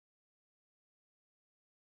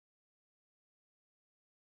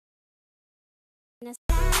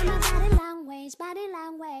Understand my body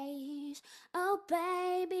language. Oh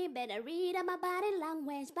baby, better read my body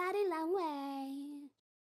language.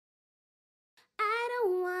 I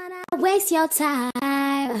don't wanna waste your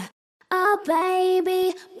time. Oh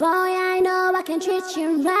baby, boy, I know I can treat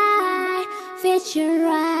you right, fit you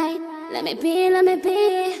right. Let me be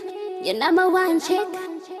your number one chick,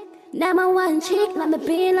 number one chick. Let me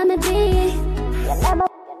be your number.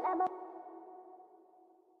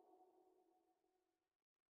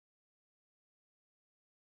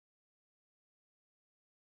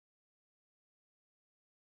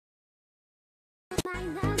 My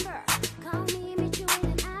number, call me, meet you in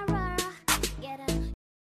an hour. Get a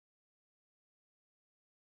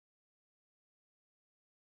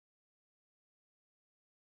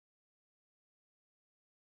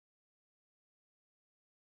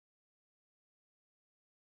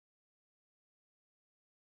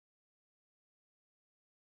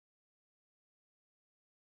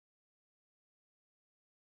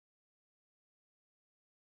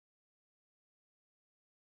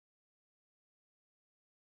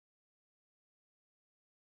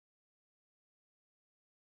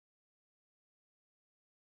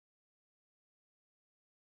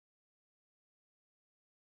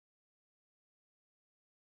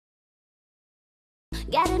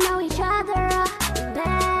get to know each other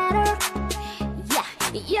better. Yeah,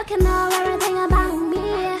 you can know everything about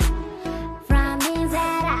me from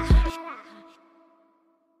inside out.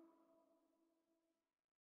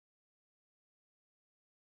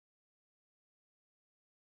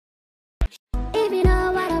 If you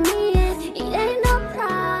know what I mean, it ain't no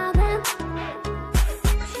problem.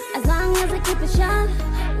 As long as I keep it short,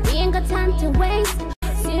 we ain't got time to waste.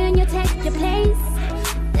 Soon you take your place.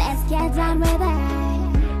 Let's get done with it.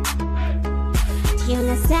 You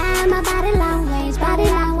understand my body language.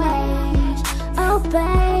 Oh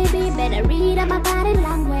baby, better read my body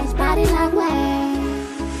language. I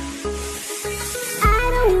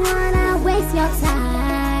don't wanna waste your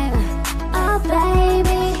time. Oh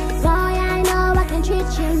baby, boy, I know I can treat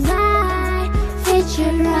you right, fit you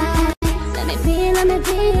right. Let me be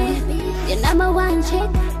your number one chick,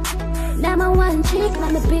 number one chick.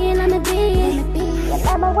 Let me be your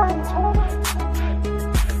number one chick.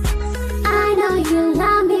 I know you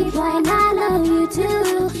love me, boy, and I love you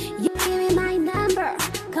too. You give me my number,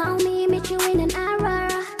 call me, meet you in an hour.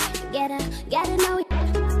 Get to know you.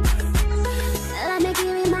 Let me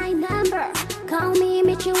give you my number, call me,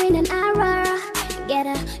 meet you in an hour. Get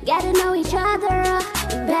to know each other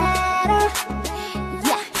better.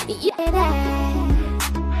 Yeah.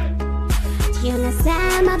 You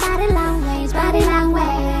understand my body language.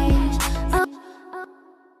 Oh.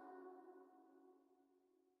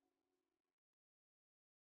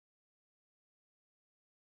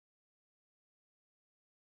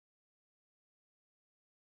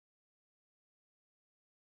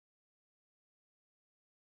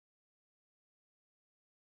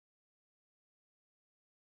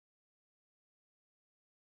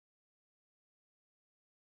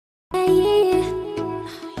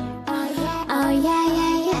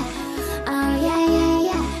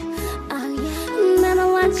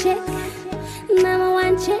 Number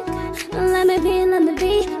one chick, let me be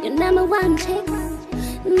your number one chick,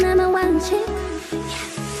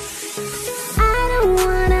 I don't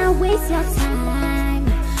wanna waste your time.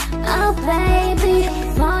 Oh baby,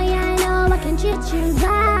 boy, I know I can treat you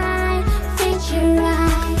right, fit you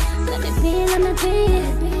right. Let me be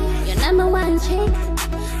your number one chick,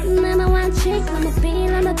 Let me be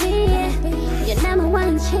your number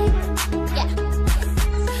one chick. Yeah.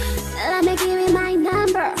 Let me give you my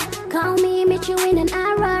number, call me, meet you in an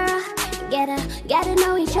hour. Get to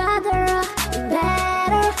know each other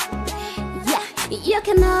better. Yeah, you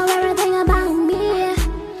can know everything about me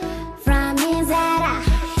from inside out.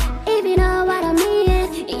 If you know what I mean,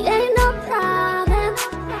 it ain't no problem.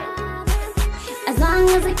 As long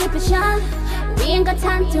as I keep it short, we ain't got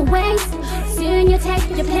time to waste. Soon you take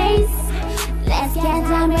your place. Let's get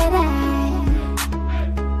done with it.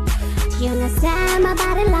 You understand my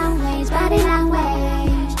body language.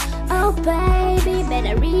 Oh baby,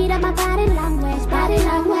 better read my body language.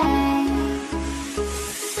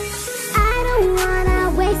 I don't wanna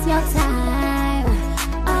waste your time.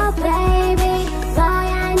 Oh baby, boy,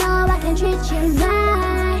 I know I can treat you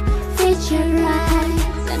right, fit you right.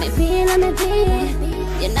 Let me be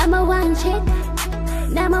your number one chick,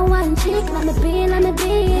 Let me be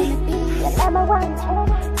your number one chick.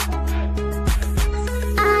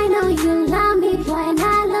 I know you love me, boy, and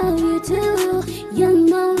I love you too. You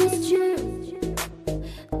know it's true.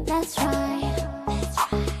 That's right.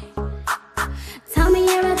 Tell me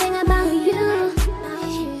everything about you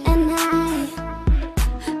and I.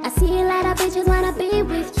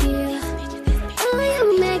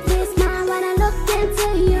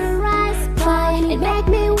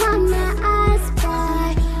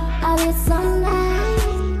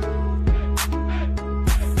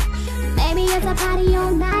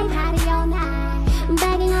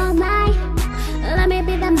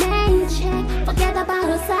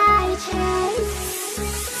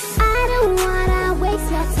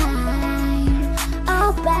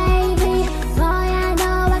 baby, boy, I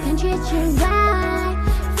know I can treat you right,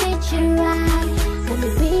 treat you right. Let me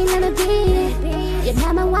be your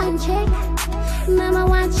number one chick, number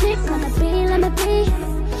one chick. Let me be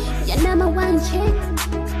your number one chick.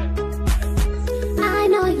 I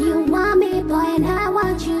know you want me, boy, and I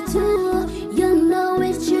want you too. You know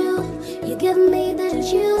it's true. You give me the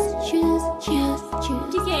choose.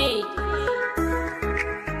 DJ.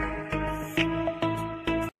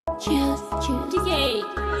 Choose. DJ.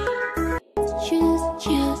 Choose.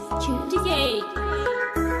 DJ.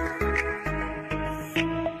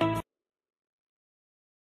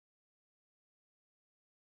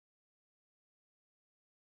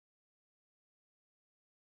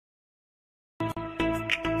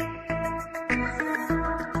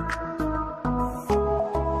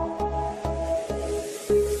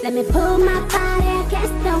 Let me pull my body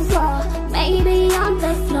against the wall, maybe on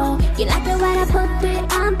the floor. You like it when I put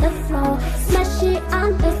it on the floor, smash it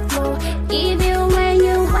on the floor. Give you when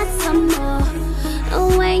you want some more,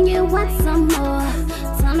 when you want some more.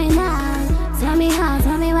 Tell me now, tell me how,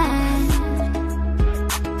 tell me when.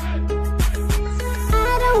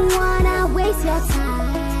 I don't wanna waste your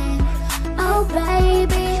time. Oh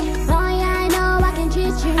baby, boy, I know I can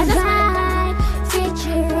treat you right, treat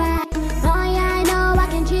you right.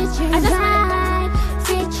 Treat you right,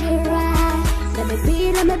 treat you right. Let me be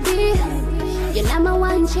your number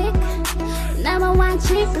one chick, number one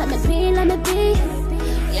chick. Let me be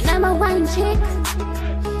your number one chick.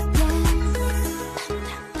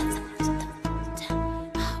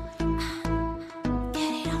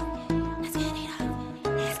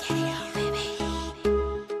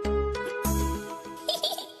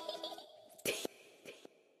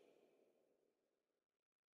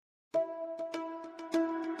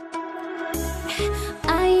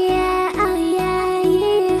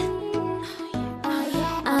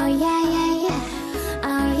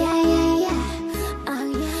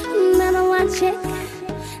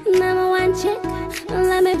 Number one chick,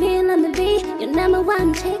 let me be your number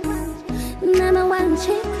one chick, number one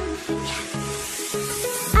chick.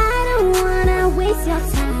 I don't wanna waste your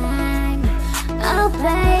time. Oh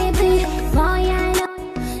baby, boy, I know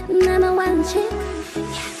number one chick.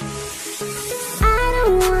 I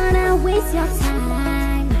don't wanna waste your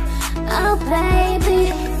time. Oh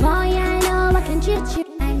baby, boy, I know I can treat you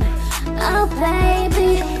right. Oh baby,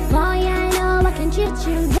 boy, I know I can treat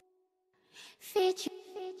you right. Fit you.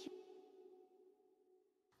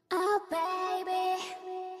 Oh baby,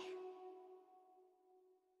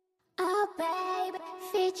 oh baby,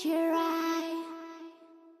 fit you right.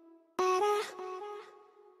 Better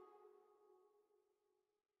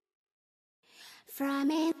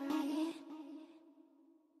from it,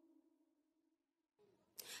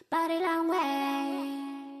 but a long way.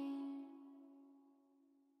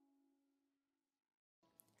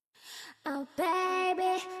 Oh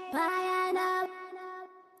baby, but I know.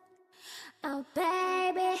 Oh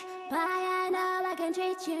baby, but I know I can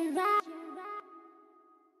treat you right.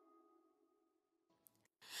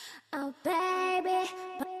 Oh baby,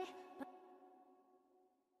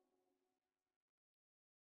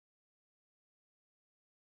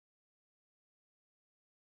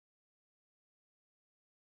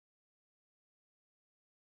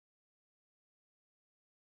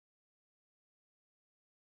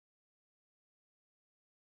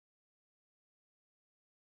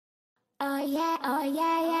 oh yeah, oh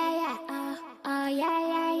yeah, yeah, yeah, oh yeah,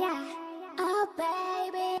 yeah, yeah. Oh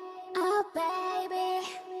baby, oh baby.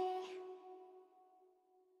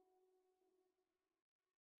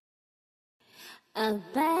 Oh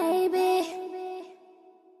baby.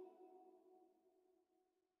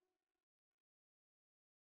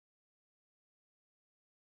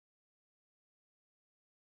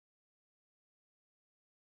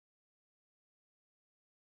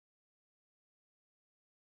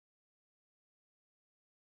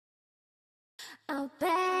 Oh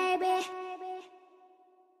baby.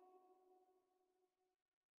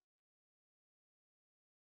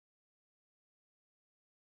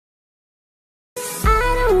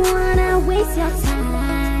 I don't wanna waste your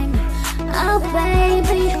time. Oh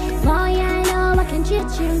baby, boy, I know I can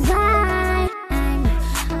treat you right.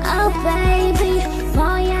 Oh baby,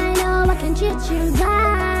 boy, I know I can treat you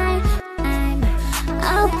right.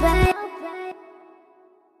 Oh baby.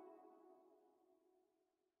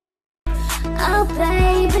 Oh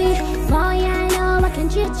baby, boy, I know I can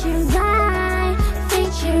treat you right,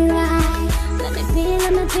 treat you right. Let me be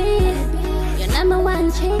your number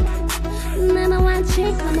one chick, number one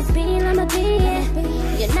chick. Let me be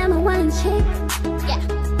your number one chick. Yeah.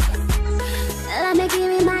 Let me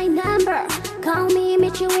give you my number. Call me,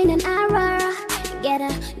 meet you in an hour.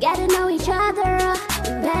 Get to know each other.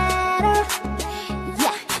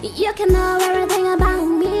 You can know everything about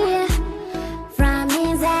me from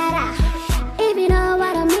inside out. If you know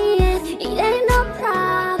what I mean, it ain't no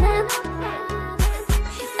problem.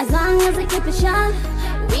 As long as I keep it short,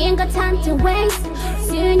 we ain't got time to waste.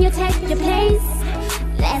 Soon you take your place.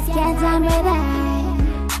 Let's get done with it.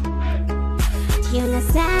 Do you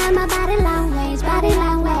understand my body language, body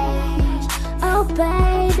language? Oh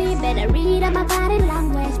baby, better read up my body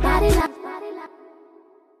language, body language.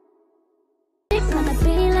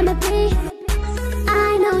 Let me be.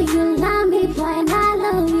 I know you love me, boy, and I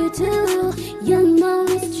love you too. You know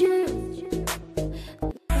it's true.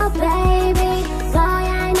 Oh baby, boy,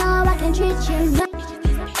 I know I can treat you right.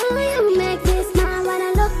 Oh, you make me smile when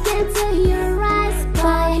I look into your eyes,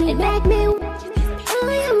 boy, it make me. Oh,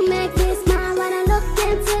 you make me smile when I look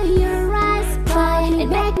into your eyes, boy, it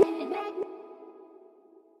make me.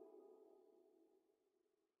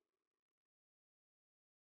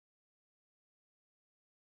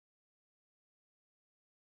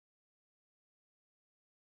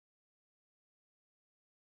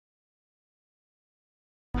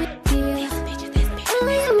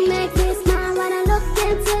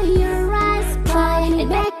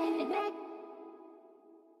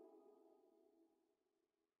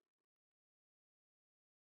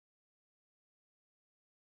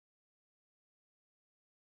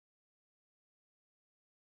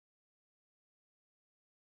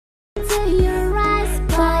 Your eyes,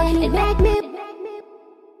 boy, it make me.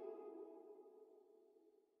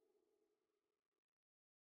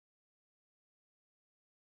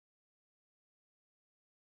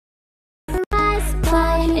 Your eyes,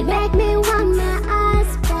 boy, it make me want my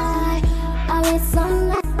eyes, boy. Always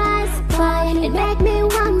sunlight, boy, it make me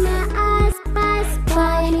want my eyes,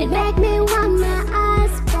 boy, it make me want my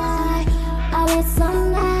eyes, boy. Always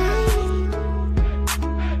sunlight.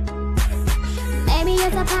 Maybe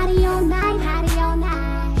it's a party all night.